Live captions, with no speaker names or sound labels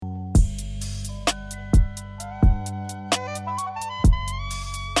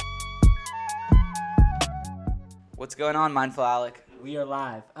What's going on, Mindful Alec? We are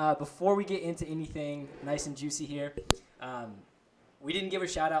live. Before we get into anything nice and juicy here, we didn't give a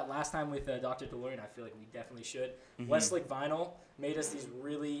shout out last time with Dr. DeLorean. I feel like we definitely should. Westlake Vinyl made us these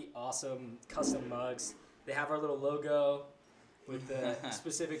really awesome custom mugs. They have our little logo with the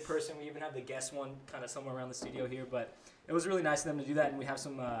specific person. We even have the guest one kind of somewhere around the studio here, but it was really nice of them to do that. And we have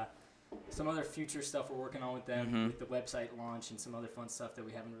some other future stuff we're working on with them, with the website launch and some other fun stuff that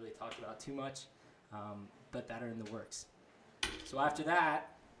we haven't really talked about too much, but that are in the works. So after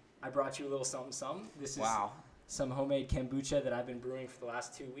that, I brought you a little something. This is some homemade kombucha that I've been brewing for the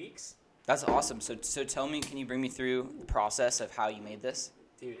last 2 weeks. That's awesome. So tell me, can you bring me through the process of how you made this?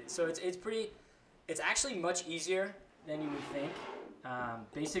 Dude, so it's actually much easier than you would think.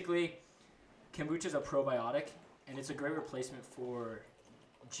 Basically, kombucha is a probiotic, and it's a great replacement for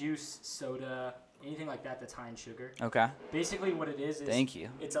juice, soda, anything like that that's high in sugar. Okay. Basically, what it is Thank you.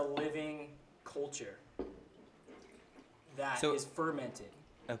 It's a living culture that is fermented.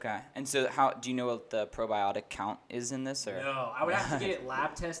 Okay. And so how do you know what the probiotic count is in this? Or? No, I would have to get it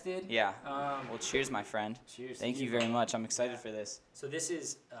lab tested. Yeah. Well, cheers, my friend. Cheers. Thank you very much. I'm excited for this. So this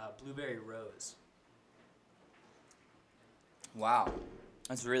is blueberry rose. Wow.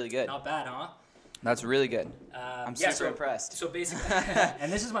 That's really good. Not bad, huh? That's really good. I'm super impressed. So basically,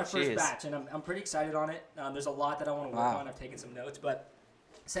 and this is my first batch, and I'm pretty excited on it. There's a lot that I want to work on. I've taken some notes, but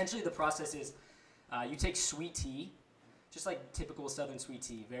essentially the process is you take sweet tea, just like typical southern sweet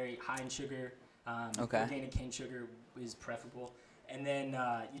tea, very high in sugar. Organic cane sugar is preferable. And then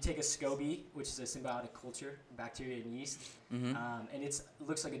you take a SCOBY, which is a symbiotic culture, bacteria and yeast, and it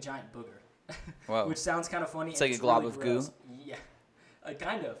looks like a giant booger, which sounds kind of funny. It's like a glob of goo? Yeah,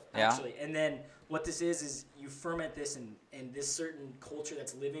 kind of, actually. And then what this is you ferment this, and this certain culture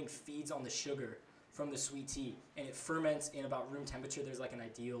that's living feeds on the sugar from the sweet tea, and it ferments in about room temperature. There's like an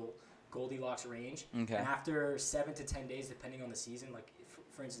ideal Goldilocks range. Okay. And after 7 to 10 days, depending on the season, like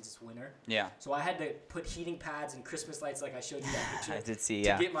for instance, it's winter. Yeah. So I had to put heating pads and Christmas lights, like I showed you that picture. I did see,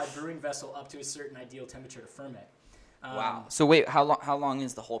 to get my brewing vessel up to a certain ideal temperature to ferment. Wow. So wait, how long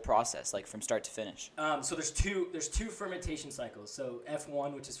is the whole process, like from start to finish? So there's two fermentation cycles. So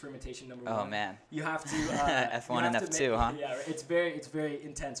F1, which is fermentation number 1. Oh man. You have to F1 and F2, huh? Yeah, it's very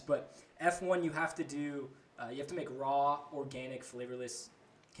intense. But F1, you have to make raw, organic, flavorless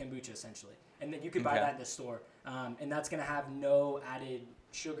kombucha essentially, and then you can buy that in the store. And that's gonna have no added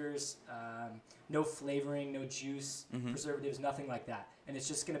sugars, no flavoring, no juice, preservatives, nothing like that. And it's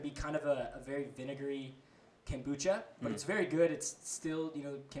just gonna be kind of a very vinegary kombucha, but it's very good. It's still,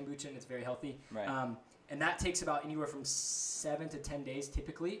 kombucha, and it's very healthy. Right. And that takes about anywhere from 7 to 10 days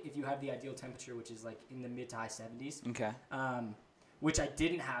typically, if you have the ideal temperature, which is like in the mid to high 70s. Okay. Which I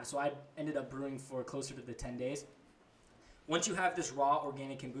didn't have, so I ended up brewing for closer to the 10 days. Once you have this raw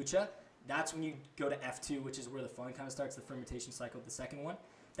organic kombucha, that's when you go to F2, which is where the fun kind of starts, the fermentation cycle, the second one.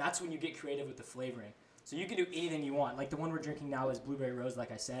 That's when you get creative with the flavoring. So you can do anything you want. Like the one we're drinking now is blueberry rose,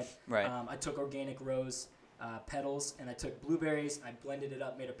 like I said. Right. I took organic rose petals, and I took blueberries, I blended it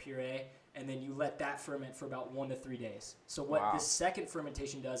up, made a puree, and then you let that ferment for about 1 to 3 days. So what this second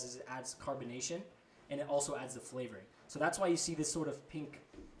fermentation does is it adds carbonation, and it also adds the flavoring. So that's why you see this sort of pink,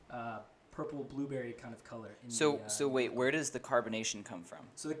 purple blueberry kind of color. So wait, where does the carbonation come from?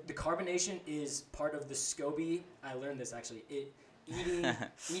 So the carbonation is part of the SCOBY. I learned this actually.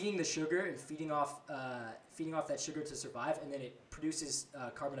 Eating the sugar and feeding off that sugar to survive, and then it produces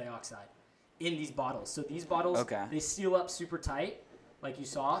carbon dioxide in these bottles. So these bottles, they seal up super tight, like you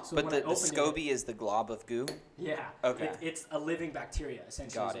saw. So but the SCOBY is the glob of goo? Yeah. Okay. It's a living bacteria,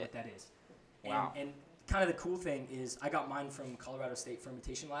 essentially, is what that is. Wow. And kind of the cool thing is I got mine from Colorado State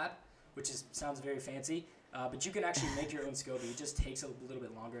Fermentation Lab, which sounds very fancy, but you can actually make your own SCOBY. It just takes a little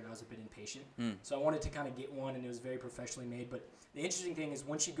bit longer, and I was a bit impatient. So I wanted to kind of get one, and it was very professionally made. But the interesting thing is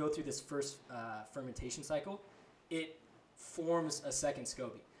once you go through this first fermentation cycle, it forms a second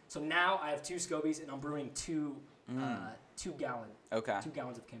SCOBY. So now I have 2 SCOBYs, and I'm brewing 2 gallons of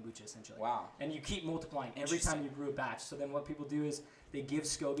kombucha, essentially. Wow. And you keep multiplying every time you brew a batch. So then what people do is they give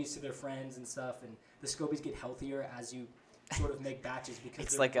SCOBYs to their friends and stuff, and the SCOBYs get healthier as you sort of make batches because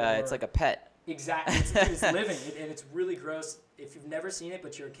it's like a pet. Exactly. It's living, and it's really gross. If you've never seen it,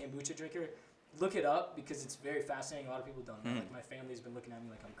 but you're a kombucha drinker, look it up because it's very fascinating. A lot of people don't know. Like my family's been looking at me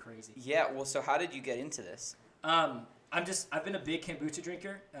like I'm crazy. Yeah. Well, so how did you get into this? I've been a big kombucha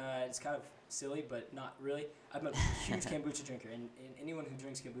drinker. It's kind of silly, but not really. I'm a huge kombucha drinker, and anyone who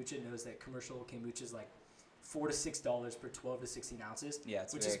drinks kombucha knows that commercial kombucha is like $4 to $6 per 12 to 16 ounces. Yeah,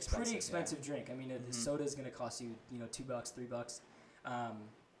 it's which is pretty expensive drink. I mean, the soda is going to cost you, $2, $3.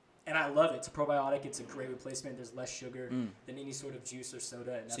 And I love it. It's a probiotic. It's a great replacement. There's less sugar than any sort of juice or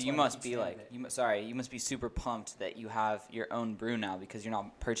soda. And that's So you why must be like, you must be super pumped that you have your own brew now because you're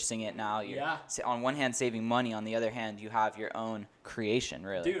not purchasing it now. You're on one hand saving money, on the other hand you have your own creation,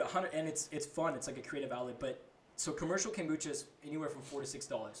 really. Dude, and it's fun. It's like a creative outlet. But so commercial kombucha is anywhere from $4 to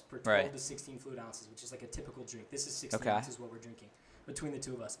 $6 per 12 to 16 fluid ounces, which is like a typical drink. This is 16 ounces what we're drinking between the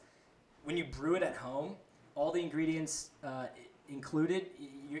two of us. When you brew it at home, all the ingredients included,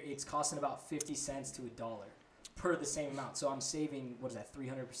 it's costing about 50 cents to $1 per the same amount. So I'm saving,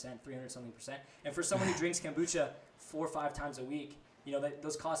 300 something percent. And for someone who drinks kombucha 4 or 5 times a week,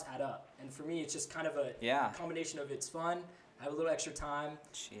 those costs add up. And for me, it's just kind of a combination of it's fun, I have a little extra time,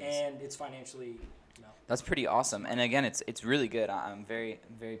 and it's financially, That's pretty awesome. And again, it's really good. I'm very,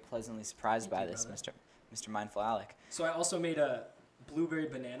 very pleasantly surprised by this, Mr. Mindful Alec. So I also made a blueberry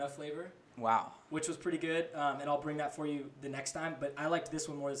banana flavor. Wow. Which was pretty good, and I'll bring that for you the next time. But I liked this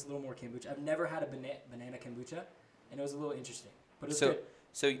one more. It's a little more kombucha. I've never had a banana kombucha, and it was a little interesting. But it was good.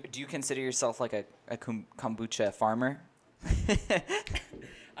 So do you consider yourself like a kombucha farmer?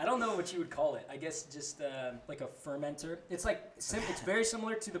 I don't know what you would call it. I guess just like a fermenter. It's like it's very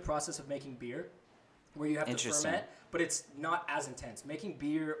similar to the process of making beer, where you have to ferment, but it's not as intense. Making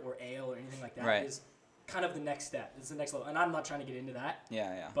beer or ale or anything like that is kind of the next step. It's the next level, and I'm not trying to get into that.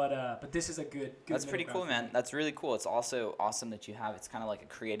 Yeah. But this is a good. That's pretty cool, man. That's really cool. It's also awesome that you have. It's kind of like a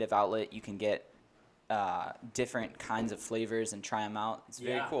creative outlet. You can get different kinds of flavors and try them out. It's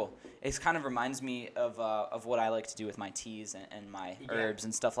very cool. It kind of reminds me of what I like to do with my teas and my herbs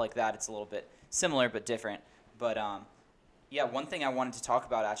and stuff like that. It's a little bit similar but different. But one thing I wanted to talk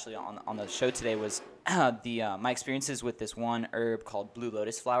about actually on the show today was my experiences with this one herb called blue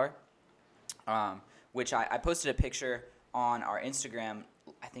lotus flower. Which I posted a picture on our Instagram,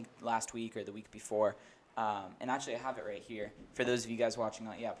 I think last week or the week before. And actually I have it right here. For those of you guys watching,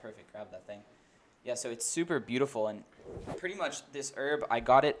 perfect, grab that thing. Yeah, so it's super beautiful. And pretty much this herb, I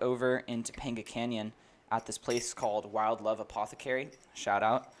got it over in Topanga Canyon at this place called Wild Love Apothecary. Shout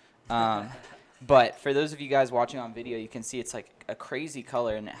out. But for those of you guys watching on video, you can see it's like a crazy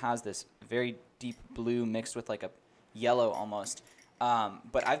color, and it has this very deep blue mixed with like a yellow almost.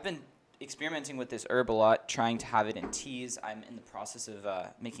 But I've been experimenting with this herb a lot, trying to have it in teas. I'm in the process of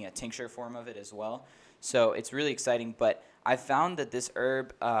making a tincture form of it as well. So it's really exciting. But I found that this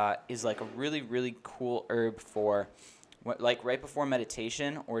herb is like a really, really cool herb for like right before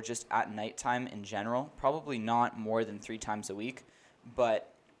meditation or just at nighttime in general. Probably not more than 3 times a week.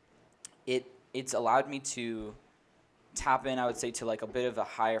 But it's allowed me to tap in, I would say, to like a bit of a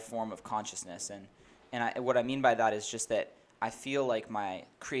higher form of consciousness. And what I mean by that is just that I feel like my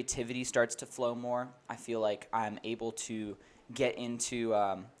creativity starts to flow more. I feel like I'm able to get into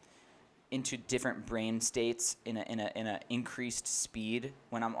different brain states in a increased speed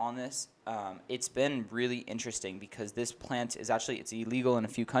when I'm on this. It's been really interesting because this plant is it's illegal in a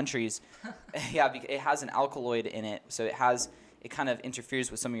few countries. It has an alkaloid in it, so it kind of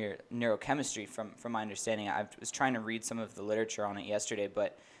interferes with some of your neurochemistry from my understanding. I was trying to read some of the literature on it yesterday,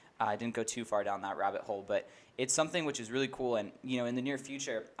 but I didn't go too far down that rabbit hole. But it's something which is really cool. And, in the near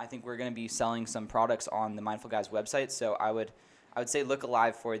future, I think we're going to be selling some products on the Mindful Guys website. So I would say look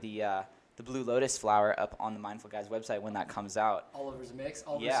alive for the Blue Lotus flower up on the Mindful Guys website when that comes out. Oliver's Mix,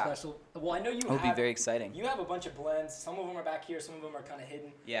 Oliver's Special. Well, I know It'll be very exciting. You have a bunch of blends. Some of them are back here. Some of them are kind of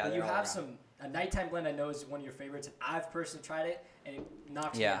hidden. Yeah, but you have a nighttime blend I know is one of your favorites. I've personally tried it, and it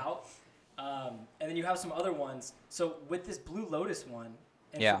knocks me out. And then you have some other ones. So with this Blue Lotus one,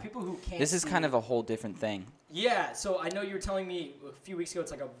 and for people who can't This is kind of a whole different thing. Yeah, so I know you were telling me a few weeks ago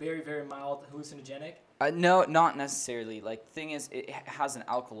it's like a very, very mild hallucinogenic. No, not necessarily. Like, the thing is, it has an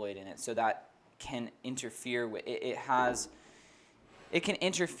alkaloid in it, so that can interfere with it. It can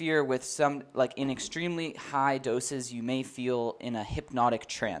interfere with some, like, in extremely high doses, you may feel in a hypnotic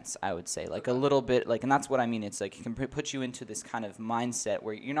trance, I would say. Like, a little bit, like, and that's what I mean. It's like it can put you into this kind of mindset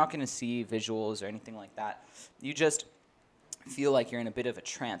where you're not going to see visuals or anything like that. You just feel like you're in a bit of a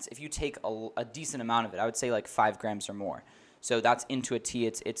trance. If you take a decent amount of it, I would say like 5 grams or more. So that's into a tea.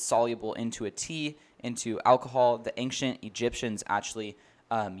 It's soluble into a tea, into alcohol. The ancient Egyptians actually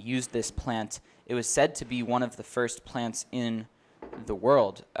used this plant. It was said to be one of the first plants in the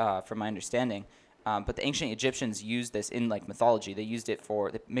world, from my understanding. But the ancient Egyptians used this in like mythology. They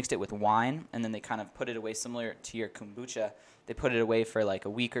mixed it with wine, and then they kind of put it away similar to your kombucha. They put it away for like a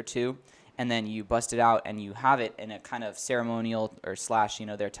week or two, and then you bust it out and you have it in a kind of ceremonial or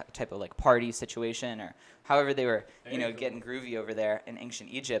 / their type of like party situation, or however they were, getting groovy over there in ancient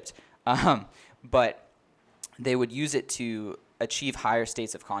Egypt. But they would use it to achieve higher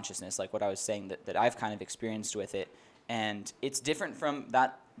states of consciousness, like what I was saying that I've kind of experienced with it. and it's different from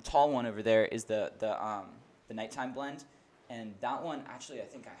that tall one over there. Is the nighttime blend, and that one actually I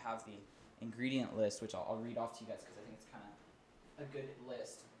think I have the ingredient list, which I'll read off to you guys because I think it's kind of a good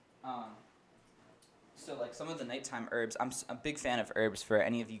list. So like some of the nighttime herbs, I'm a big fan of herbs for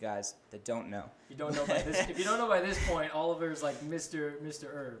any of you guys that don't know. If you don't know by this point, Oliver's like Mr.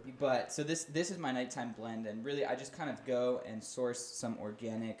 Herb. But so this is my nighttime blend, and really I just kind of go and source some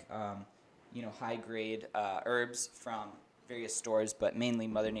organic, high grade herbs from various stores, but mainly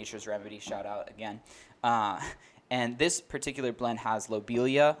Mother Nature's Remedy. Shout out again. And this particular blend has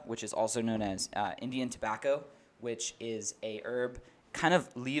lobelia, which is also known as Indian tobacco, which is a herb. Kind of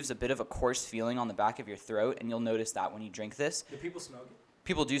leaves a bit of a coarse feeling on the back of your throat, and you'll notice that when you drink this. Do people smoke it?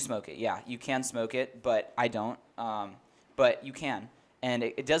 People do smoke it, yeah. You can smoke it, but I don't. But you can. And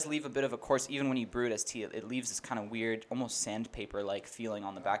it does leave a bit of a coarse, even when you brew it as tea, it leaves this kind of weird, almost sandpaper-like feeling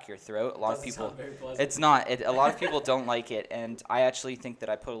on the back of your throat. A lot of people, it's not. A lot of people don't like it, and I actually think that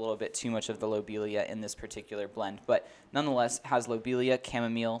I put a little bit too much of the lobelia in this particular blend. But nonetheless, it has lobelia,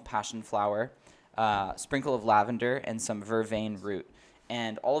 chamomile, passion flower, sprinkle of lavender, and some vervain root.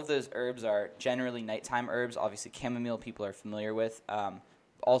 And all of those herbs are generally nighttime herbs. Obviously, chamomile people are familiar with.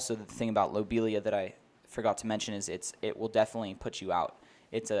 Also, the thing about lobelia that I forgot to mention is it will definitely put you out.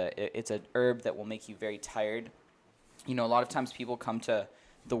 It's a herb that will make you very tired. A lot of times people come to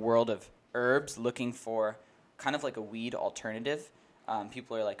the world of herbs looking for kind of like a weed alternative.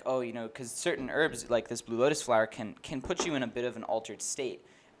 People are like, because certain herbs like this blue lotus flower can put you in a bit of an altered state.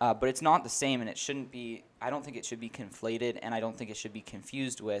 But it's not the same, and it shouldn't be. I don't think it should be conflated, and I don't think it should be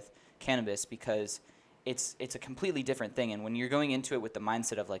confused with cannabis because it's a completely different thing. And when you're going into it with the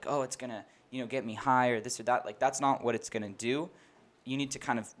mindset of like, oh, it's gonna get me high or this or that, like that's not what it's gonna do. You need to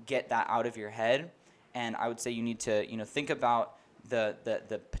kind of get that out of your head, and I would say you need to think about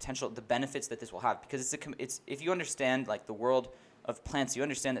the potential, the benefits that this will have because it's if you understand like the world of plants, you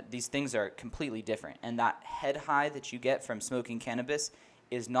understand that these things are completely different, and that head high that you get from smoking cannabis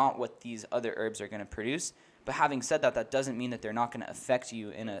is not what these other herbs are going to produce. But having said that, that doesn't mean that they're not going to affect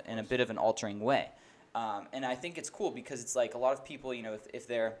you in a bit of an altering way. And I think it's cool because it's like a lot of people, if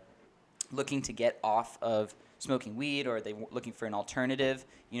they're looking to get off of smoking weed or they're looking for an alternative,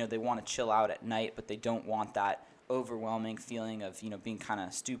 they want to chill out at night, but they don't want that overwhelming feeling of, being kind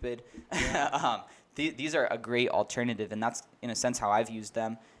of stupid. These are a great alternative, and that's in a sense how I've used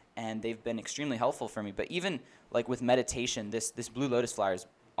them. And they've been extremely helpful for me. But even like with meditation, this blue lotus flower is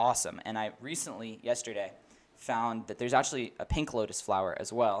awesome. And I recently, yesterday, found that there's actually a pink lotus flower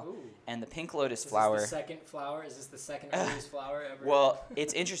as well. Ooh. And the pink lotus flower... Is this the second flower? Is this the second earliest flower ever? Well,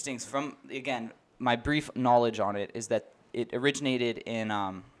 it's interesting. From, again, my brief knowledge on it is that it originated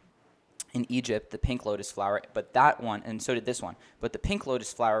in Egypt, the pink lotus flower. But that one, and so did this one. But the pink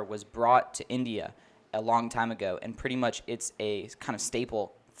lotus flower was brought to India a long time ago. And pretty much it's a kind of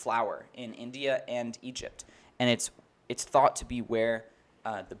staple flower in India and Egypt, and it's thought to be where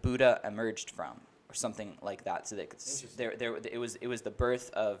the Buddha emerged from, or something like that. So that it was the birth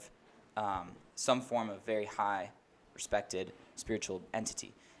of some form of very high, respected spiritual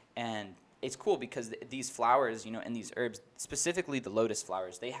entity, and it's cool because these flowers, and these herbs, specifically the lotus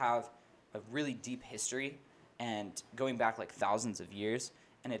flowers, they have a really deep history, and going back like thousands of years,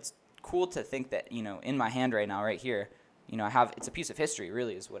 and it's cool to think that in my hand right now, right here. It's a piece of history,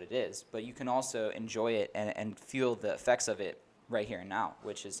 really, is what it is. But you can also enjoy it and feel the effects of it right here and now,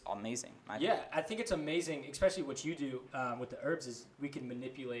 which is amazing. I think it's amazing, especially what you do with the herbs is we can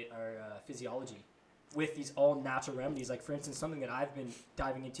manipulate our physiology with these all natural remedies. Like, for instance, something that I've been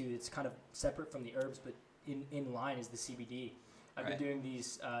diving into that's kind of separate from the herbs, but in line is the CBD. I've been doing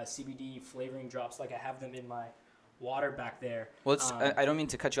these CBD flavoring drops. Like, I have them in my water back there. Well, I don't mean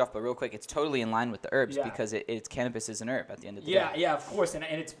to cut you off, but real quick, it's totally in line with the herbs because it's cannabis is an herb at the end of the day. Yeah, of course, and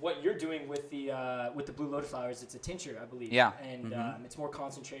it's what you're doing with the blue lotus flowers. It's a tincture, I believe. Yeah, and it's more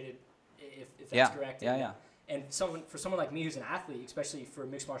concentrated, if that's correct. And for someone like me who's an athlete, especially for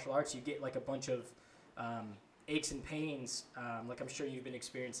mixed martial arts, you get like a bunch of aches and pains, like I'm sure you've been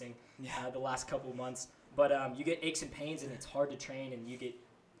experiencing the last couple of months. But you get aches and pains, and it's hard to train, and you get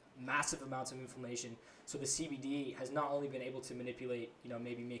massive amounts of inflammation. So the CBD has not only been able to manipulate,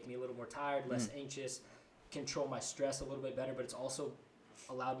 maybe make me a little more tired, less anxious, control my stress a little bit better, but it's also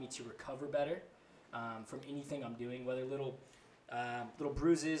allowed me to recover better from anything I'm doing, whether little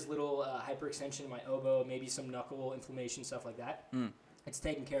bruises, little hyperextension in my elbow, maybe some knuckle inflammation, stuff like that. It's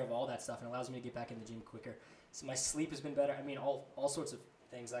taking care of all that stuff and allows me to get back in the gym quicker. So my sleep has been better. I mean, all sorts of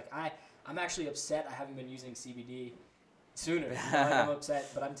things. Like I'm actually upset I haven't been using CBD sooner. I'm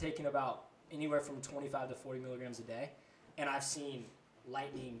upset, but I'm taking about anywhere from 25 to 40 milligrams a day, and I've seen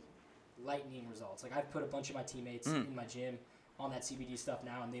lightning lightning results. Like I've put a bunch of my teammates in my gym on that CBD stuff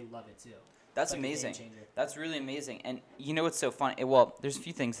now, and they love it too. That's amazing. That's really amazing. And you know what's so fun? Well, there's a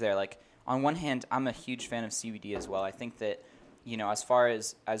few things there. Like on one hand, I'm a huge fan of CBD as well. I think that, as far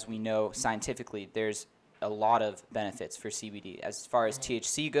as we know scientifically, there's a lot of benefits for CBD. As far as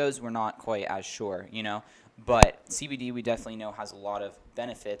THC goes, we're not quite as sure, But CBD we definitely know has a lot of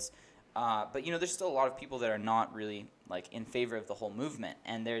benefits. But there's still a lot of people that are not really like in favor of the whole movement.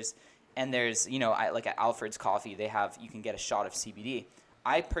 And there's like at Alfred's Coffee, you can get a shot of CBD.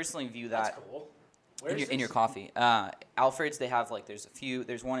 I personally view that. That's cool. In your coffee. Alfred's, they have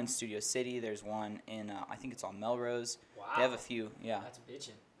there's one in Studio City, there's one in I think it's on Melrose. Wow. They have a few, yeah. That's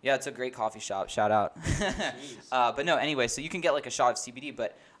bitchin'. Yeah, it's a great coffee shop. Shout out. But no, anyway, so you can get like a shot of CBD,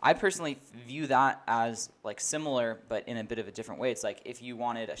 but I personally view that as like similar, but in a bit of a different way. It's like if you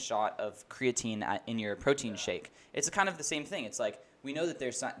wanted a shot of creatine in your protein shake, it's kind of the same thing. It's like we know that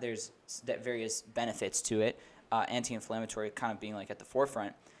there's various benefits to it, anti-inflammatory kind of being like at the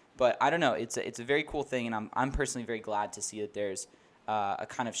forefront. But I don't know, it's a very cool thing, and I'm personally very glad to see that there's a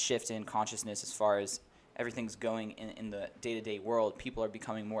kind of shift in consciousness as far as everything's going in the day-to-day world. People are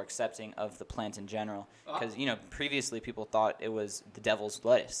becoming more accepting of the plant in general. Because, previously people thought it was the devil's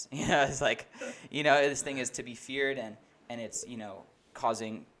lettuce. It's like, this thing is to be feared, and it's,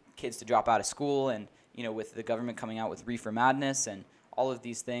 causing kids to drop out of school, and, with the government coming out with reefer madness and all of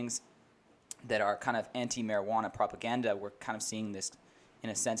these things that are kind of anti-marijuana propaganda, we're kind of seeing this, in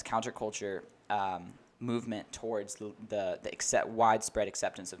a sense, counterculture movement towards the widespread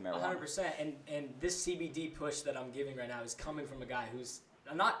acceptance of marijuana. 100%. And this CBD push that I'm giving right now is coming from a guy who's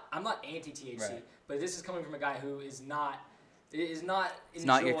I'm not anti-THC, right. but this is coming from a guy who is not it's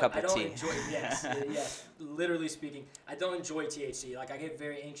not your cup of tea. Yes, literally speaking, I don't enjoy THC. Like I get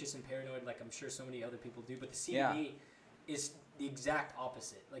very anxious and paranoid, like I'm sure so many other people do. But the CBD is the exact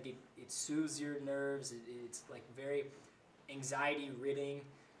opposite. Like it soothes your nerves. It's like very anxiety ridding.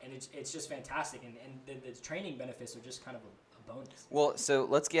 And it's just fantastic, and the training benefits are just kind of a bonus. Well, so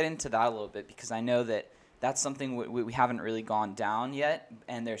let's get into that a little bit, because I know that that's something we haven't really gone down yet,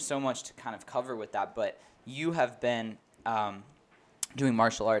 and there's so much to kind of cover with that. But you have been doing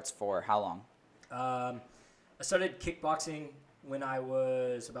martial arts for how long? I started kickboxing when I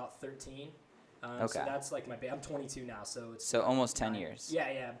was about 13. Okay. So that's like I'm 22 now, so it's almost 10 years.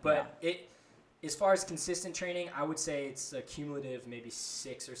 Yeah, but as far as consistent training, I would say it's a cumulative maybe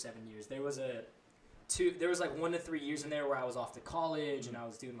 6 or 7 years. There was like 1 to 3 years in there where I was off to college and I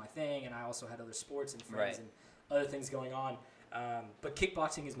was doing my thing, and I also had other sports and friends and other things going on. But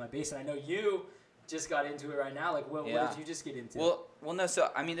kickboxing is my base, and I know you just got into it right now. Like, what did you just get into? Well, no. So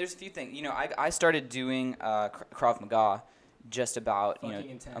I mean, there's a few things. I started doing Krav Maga just about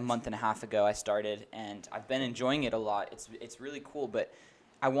a month and a half ago. I started, and I've been enjoying it a lot. It's really cool, but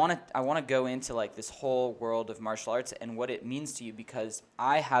I want to go into like this whole world of martial arts and what it means to you, because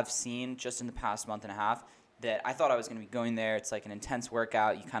I have seen just in the past month and a half that I thought I was going to be going there. It's like an intense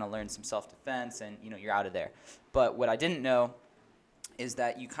workout. You kind of learn some self-defense, and you're out of there. But what I didn't know is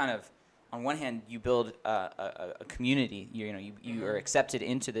that you kind of, on one hand, you build a community. You are accepted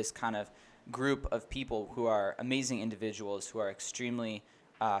into this kind of group of people who are amazing individuals, who are extremely,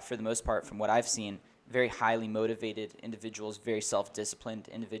 for the most part, from what I've seen, very highly motivated individuals, very self-disciplined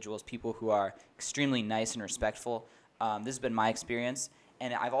individuals, people who are extremely nice and respectful. This has been my experience.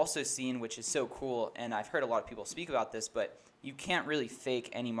 And I've also seen, which is so cool, and I've heard a lot of people speak about this, but you can't really fake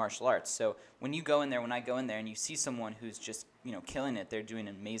any martial arts. So when I go in there and you see someone who's just, killing it, they're doing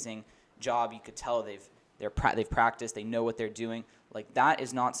an amazing job, you could tell they've practiced, they know what they're doing. Like, that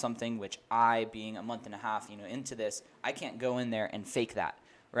is not something which I, being a month and a half, into this, I can't go in there and fake that.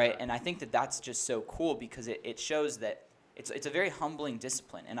 Right, and I think that that's just so cool, because it shows that it's a very humbling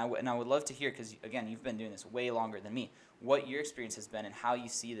discipline, and I would love to hear, because again, you've been doing this way longer than me, what your experience has been and how you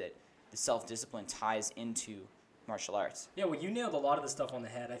see that the self-discipline ties into martial arts. Yeah, well, you nailed a lot of the stuff on the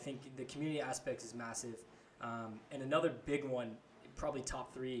head. I think the community aspect is massive, and another big one, probably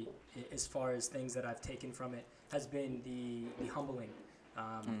top 3 as far as things that I've taken from it, has been the humbling,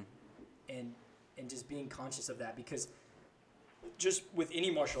 and just being conscious of that, because just with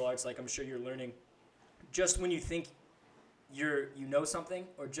any martial arts, like I'm sure you're learning, just when you think you know something,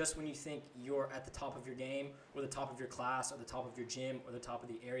 or just when you think you're at the top of your game, or the top of your class, or the top of your gym, or the top of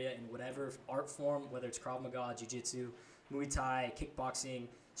the area in whatever art form, whether it's Krav Maga, Jiu-Jitsu, Muay Thai, kickboxing,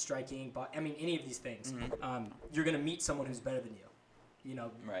 striking, any of these things, you're going to meet someone who's better than you.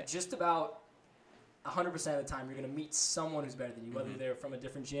 Right. Just about 100% of the time, you're going to meet someone who's better than you, whether they're from a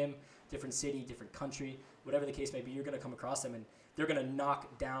different gym, different city, different country, whatever the case may be. You're going to come across them, and they're going to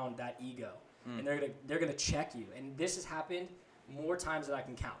knock down that ego, and they're going to check you. And this has happened more times than I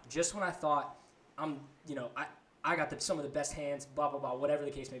can count. Just when I thought I got some of the best hands, blah, blah, blah, whatever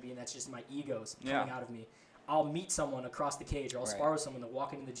the case may be, and that's just my egos coming out of me. I'll meet someone across the cage, or I'll spar with someone that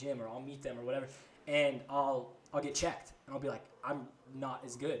walk into the gym, or I'll meet them or whatever, and I'll get checked, and I'll be like, I'm not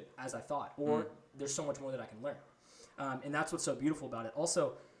as good as I thought, or there's so much more that I can learn. And that's what's so beautiful about it.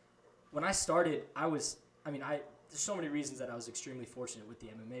 Also, when I started, there's so many reasons that I was extremely fortunate with the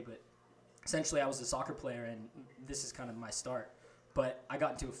MMA, but essentially I was a soccer player, and this is kind of my start. But I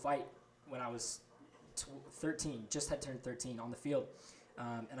got into a fight when I was 13, just had turned 13 on the field.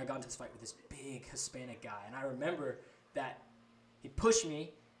 And I got into this fight with this big Hispanic guy. And I remember that he pushed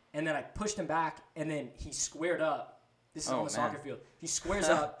me, and then I pushed him back, and then he squared up. This is on the soccer field. He squares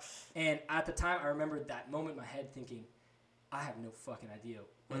up, and at the time, I remember that moment in my head thinking, I have no fucking idea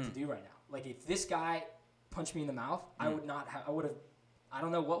what to do right now. Like, if this guy punched me in the mouth, I don't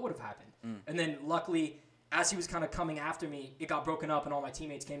know what would have happened. And then, luckily, as he was kind of coming after me, it got broken up, and all my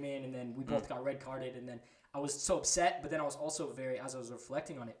teammates came in, and then we both got red carded, and then I was so upset, but then I was also as I was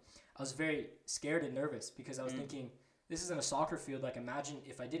reflecting on it, I was very scared and nervous because I was thinking, this isn't a soccer field. Like, imagine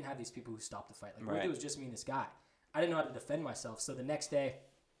if I didn't have these people who stopped the fight. Like, what if it was just me and this guy? I didn't know how to defend myself. So the next day,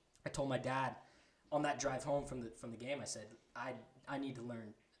 I told my dad on that drive home from the game, I said, I need to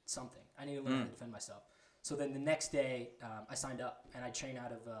learn something. I need to learn how to defend myself. So then the next day, I signed up, and I train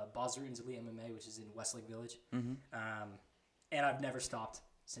out of Bosrutan's Elite MMA, which is in Westlake Village. And I've never stopped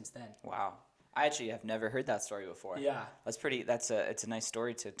since then. Wow. I actually have never heard that story before. Yeah. It's a nice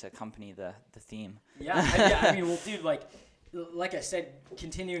story to accompany the theme. Yeah. I mean, well, dude, like I said,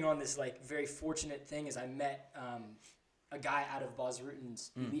 continuing on this, like, very fortunate thing is I met a guy out of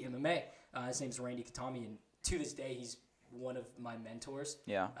Bosrutan's Elite MMA. His name's Randy Katami, and to this day, he's one of my mentors.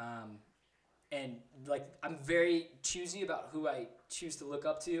 Yeah. And, like, I'm very choosy about who I choose to look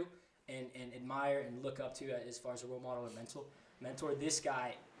up to and admire and look up to as far as a role model or mentor. This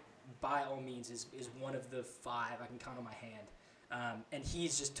guy, by all means, is one of the 5 I can count on my hand. And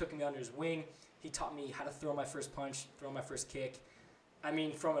he's just took me under his wing. He taught me how to throw my first punch, throw my first kick. I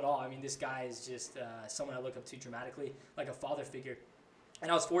mean, from it all. I mean, this guy is just someone I look up to dramatically, like a father figure.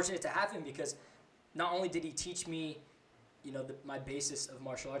 And I was fortunate to have him because not only did he teach me, my basis of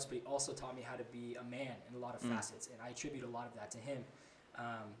martial arts, but he also taught me how to be a man in a lot of facets. And I attribute a lot of that to him.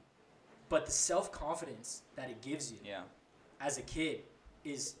 But the self-confidence that it gives you as a kid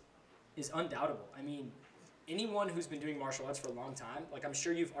is undoubtable. I mean, anyone who's been doing martial arts for a long time, like, I'm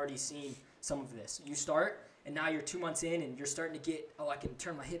sure you've already seen some of this. You start, and now you're 2 months in, and you're starting to get, I can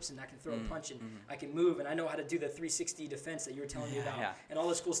turn my hips, and I can throw a punch, and I can move, and I know how to do the 360 defense that you were telling me about, and all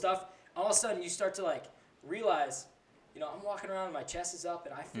this cool stuff. All of a sudden, you start to, like, realize, I'm walking around, my chest is up,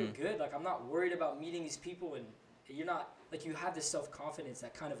 and I feel good. Like, I'm not worried about meeting these people, and you're not, like, you have this self-confidence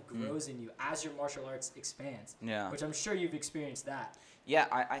that kind of grows in you as your martial arts expands. Yeah. Which I'm sure you've experienced that. Yeah,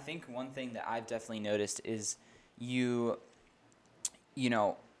 I think one thing that I've definitely noticed is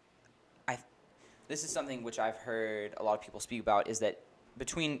this is something which I've heard a lot of people speak about, is that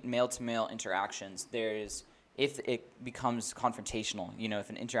between male-to-male interactions, if it becomes confrontational, if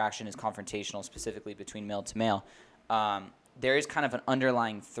an interaction is confrontational specifically between male to male, there is kind of an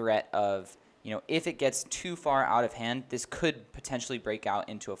underlying threat of, if it gets too far out of hand, this could potentially break out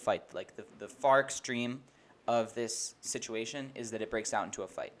into a fight. Like, the far extreme of this situation is that it breaks out into a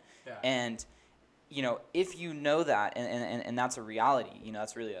fight. Yeah. And, if you know that, and that's a reality,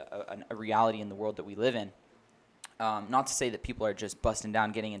 that's really a reality in the world that we live in. Not to say that people are just busting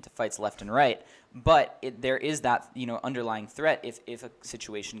down, getting into fights left and right, but there is that, underlying threat if a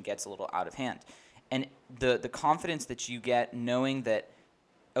situation gets a little out of hand. And the confidence that you get knowing that,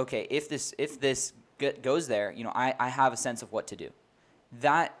 okay, if this goes there, I have a sense of what to do.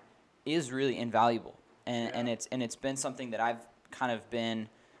 That is really invaluable. And it's been something that I've kind of been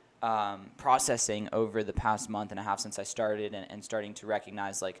processing over the past month and a half since I started, and starting to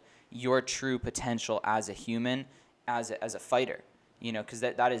recognize, like, your true potential as a human, as a fighter, because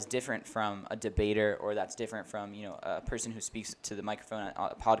that is different from a debater, or that's different from, a person who speaks to the microphone,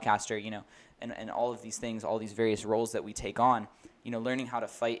 a podcaster, and all of these things, all these various roles that we take on. Learning how to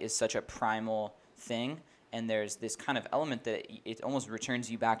fight is such a primal thing, and there's this kind of element that it almost returns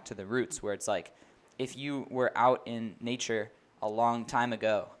you back to the roots, where it's like, if you were out in nature a long time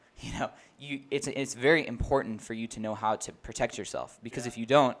ago, it's very important for you to know how to protect yourself, because if you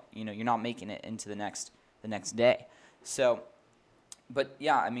don't, you're not making it into the next day. So, but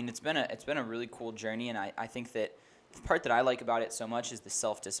yeah, I mean, it's been a really cool journey, and I think that the part that I like about it so much is the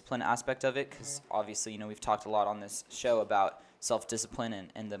self-discipline aspect of it, because obviously, we've talked a lot on this show about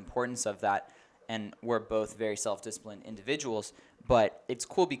self-discipline and the importance of that, and we're both very self-disciplined individuals. But it's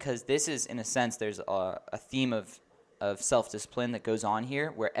cool because this is, in a sense, there's a theme of of self-discipline that goes on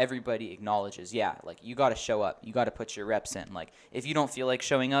here where everybody acknowledges, yeah, like you got to show up. You got to put your reps in. Like if you don't feel like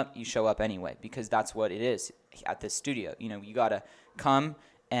showing up, you show up anyway, because that's what it is at this studio. You know, you got to come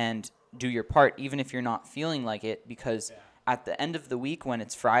and do your part, even if you're not feeling like it, because at the end of the week when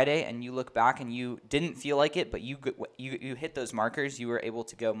it's Friday and you look back and you didn't feel like it, but you hit those markers, you were able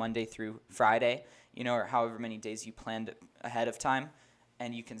to go Monday through Friday, you know, or however many days you planned ahead of time,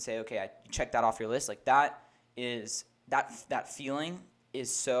 and you can say, okay, I checked that off your list. Like that is that feeling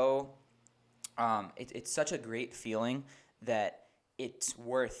is so it's such a great feeling that it's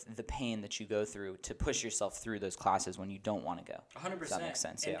worth the pain that you go through to push yourself through those classes when you don't want to go. 100%. Does that make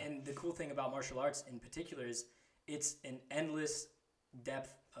sense? And the cool thing about martial arts in particular is it's an endless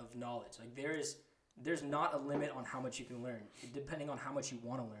depth of knowledge. Like there's not a limit on how much you can learn, depending on how much you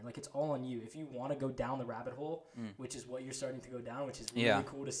want to learn. Like it's all on you. If you want to go down the rabbit hole, which is what you're starting to go down, which is really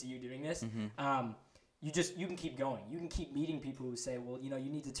cool to see you doing this. You can keep going. You can keep meeting people who say, well, you know,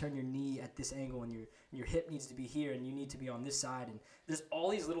 you need to turn your knee at this angle and your hip needs to be here and you need to be on this side. And there's all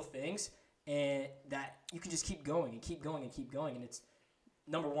these little things and that you can just keep going and keep going and keep going. And it's,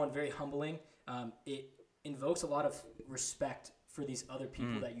 number one, very humbling. It invokes a lot of respect for these other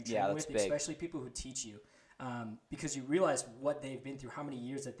people that you train with, especially people who teach you, because you realize what they've been through, how many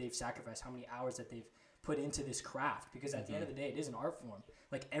years that they've sacrificed, how many hours that they've put into this craft, because at the end of the day, it is an art form.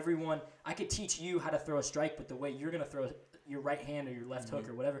 Like everyone, I could teach you how to throw a strike, but the way you're going to throw your right hand or your left hook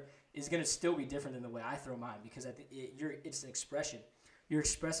or whatever is going to still be different than the way I throw mine, because it's an expression. You're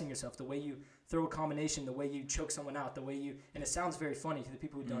expressing yourself. The way you throw a combination, the way you choke someone out, the way you, and it sounds very funny to the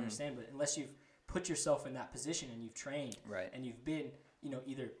people who don't understand, but unless you've put yourself in that position and you've trained and you've been, you know,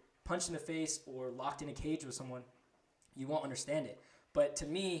 either punched in the face or locked in a cage with someone, you won't understand it. But to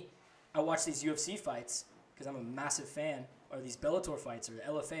me, I watch these UFC fights because I'm a massive fan, or these Bellator fights or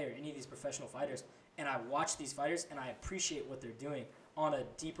LFA or any of these professional fighters, and I watch these fighters and I appreciate what they're doing on a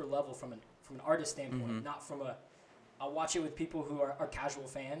deeper level from an artist standpoint, not from I watch it with people who are casual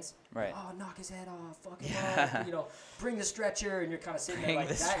fans. Right. Oh, knock his head off, fuck him up, you know, bring the stretcher, and you're kind of sitting there like,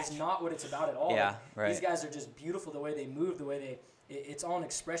 that is not what it's about at all. Yeah, right. These guys are just beautiful, the way they move, the way it's all an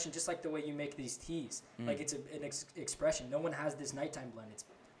expression, just like the way you make these teas. Like it's an expression. No one has this nighttime blend.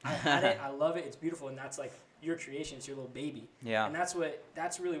 I had it, I love it, it's beautiful, and that's like your creation, it's your little baby. Yeah. And that's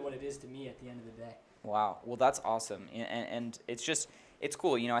really what it is to me at the end of the day. Wow. Well, that's awesome. And it's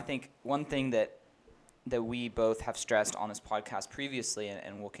cool. You know, I think one thing that we both have stressed on this podcast previously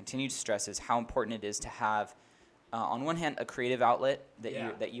and will continue to stress is how important it is to have, on one hand, a creative outlet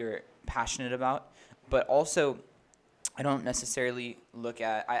that you're passionate about, but also I don't necessarily look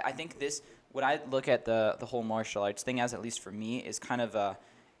at, I think what I look at the whole martial arts thing as, at least for me, is kind of a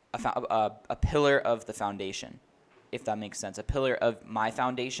pillar of the foundation, if that makes sense, a pillar of my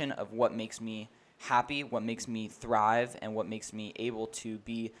foundation of what makes me happy, what makes me thrive, and what makes me able to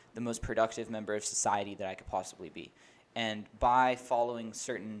be the most productive member of society that I could possibly be. And by following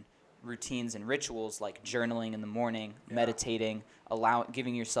certain routines and rituals like journaling in the morning, meditating,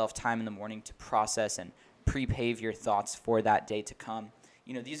 giving yourself time in the morning to process and pre-pave your thoughts for that day to come.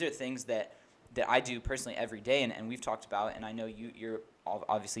 You know, these are things that I do personally every day, and we've talked about, and I know you're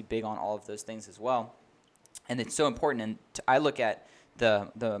obviously big on all of those things as well. And it's so important. And I look at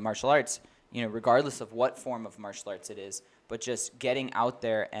the martial arts, you know, regardless of what form of martial arts it is, but just getting out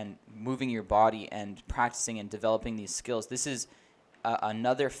there and moving your body and practicing and developing these skills. This is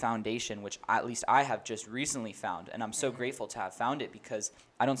another foundation, which at least I have just recently found, and I'm so grateful to have found it, because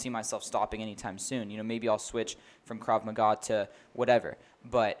I don't see myself stopping anytime soon. You know, maybe I'll switch from Krav Maga to whatever,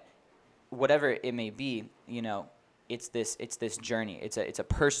 but whatever it may be, you know, it's this journey. It's a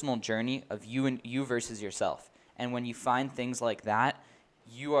personal journey of you versus yourself. And when you find things like that,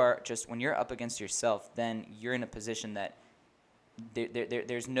 you are just, when you're up against yourself, then you're in a position that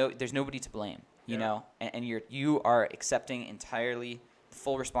there's nobody to blame, you know, and you are accepting entirely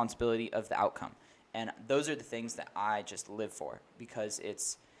full responsibility of the outcome. And those are the things that I just live for, because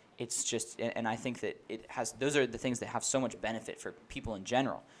it's just, and I think that those are the things that have so much benefit for people in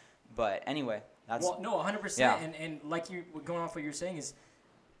general. But anyway, that's... Well, no, 100%. Yeah. And like going off what you're saying is,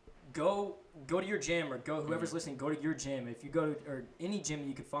 go to your gym, or whoever's listening, go to your gym. If you go to or any gym that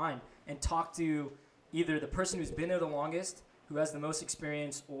you could find, and talk to either the person who's been there the longest, who has the most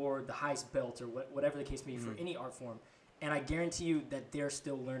experience, or the highest belt, or whatever the case may be for any art form. And I guarantee you that they're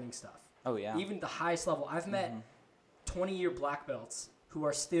still learning stuff. Oh, yeah. Even the highest level. I've met 20-year black belts who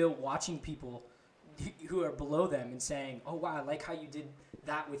are still watching people who are below them and saying, oh, wow, I like how you did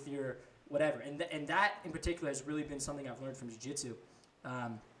that with your whatever. And that in particular has really been something I've learned from jiu-jitsu,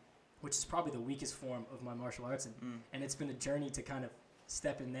 which is probably the weakest form of my martial arts. And it's been a journey to kind of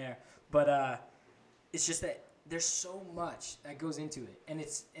step in there. But it's just that there's so much that goes into it,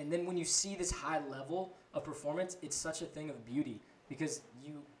 and then when you see this high level of performance, it's such a thing of beauty because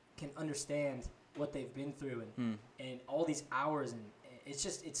you can understand what they've been through and all these hours, and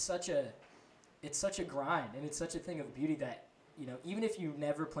it's such a grind, and it's such a thing of beauty that, you know, even if you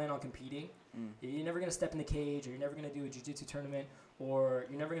never plan on competing, you're never gonna step in the cage, or you're never gonna do a jiu-jitsu tournament, or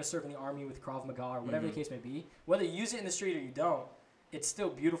you're never gonna serve in the army with Krav Maga, or whatever the case may be. Whether you use it in the street or you don't, it's still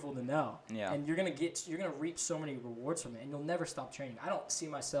beautiful to know. Yeah. And you're gonna reap so many rewards from it, and you'll never stop training. I don't see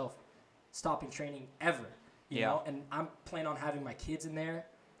myself stopping training ever. You know, and I'm planning on having my kids in there.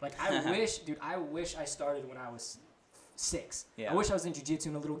 Like, I wish I started when I was 6. Yeah. I wish I was in jiu-jitsu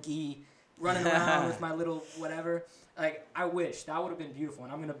in a little gi, running around with my little whatever. Like, I wish. That would have been beautiful.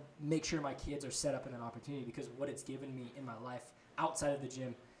 And I'm going to make sure my kids are set up in that opportunity, because what it's given me in my life outside of the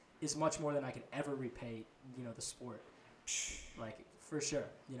gym is much more than I could ever repay, you know, the sport. Like, for sure.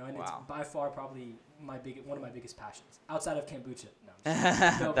 You know, and it's by far probably one of my biggest passions outside of kombucha.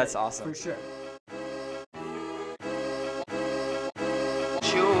 No, that's awesome. For sure.